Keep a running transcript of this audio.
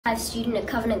I'm a student at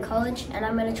Covenant College, and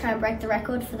I'm going to try and break the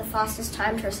record for the fastest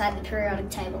time to recite the periodic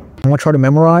table. I'm going to try to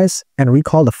memorize and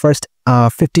recall the first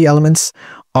 50 elements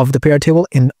of the periodic table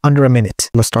in under a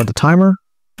minute. Let's start the timer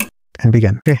and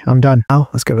begin. Okay, I'm done. Now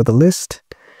let's get rid of the list,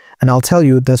 and I'll tell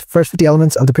you the first 50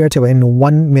 elements of the periodic table in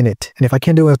 1 minute. And if I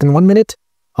can't do it in 1 minute,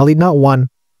 I'll need not 1,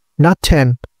 not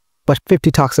 10, but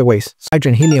 50 toxic wastes.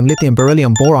 Hydrogen, helium, lithium,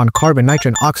 beryllium, boron, carbon,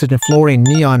 nitrogen, oxygen, fluorine,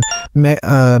 neon,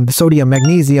 sodium,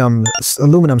 magnesium,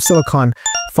 aluminum, silicon,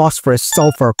 phosphorus,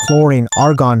 sulfur, chlorine,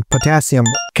 argon, potassium,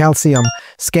 calcium,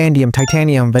 scandium,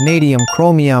 titanium, vanadium,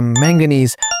 chromium,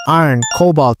 manganese, iron,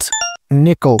 cobalt,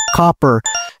 nickel, copper,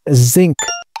 zinc,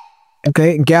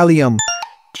 okay, gallium,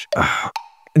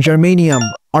 germanium,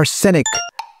 arsenic,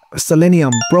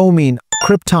 selenium, bromine,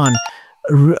 krypton,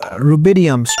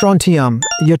 rubidium, strontium,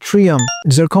 yttrium,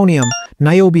 zirconium,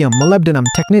 niobium, molybdenum,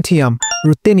 technetium,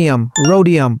 ruthenium,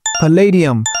 rhodium,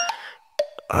 palladium,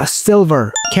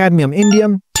 silver, cadmium,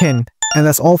 indium, tin. And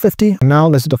that's all 50. Now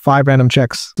let's do the 5 random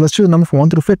checks. Let's choose a number from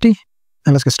 1 through 50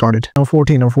 and let's get started. Number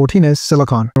 14 is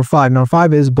silicon. Number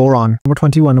 5 is boron. Number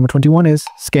 21 is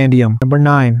scandium. Number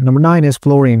 9 is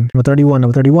fluorine. Number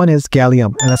 31 is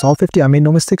gallium. And that's all 50. I made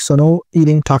no mistakes, so no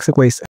eating toxic waste.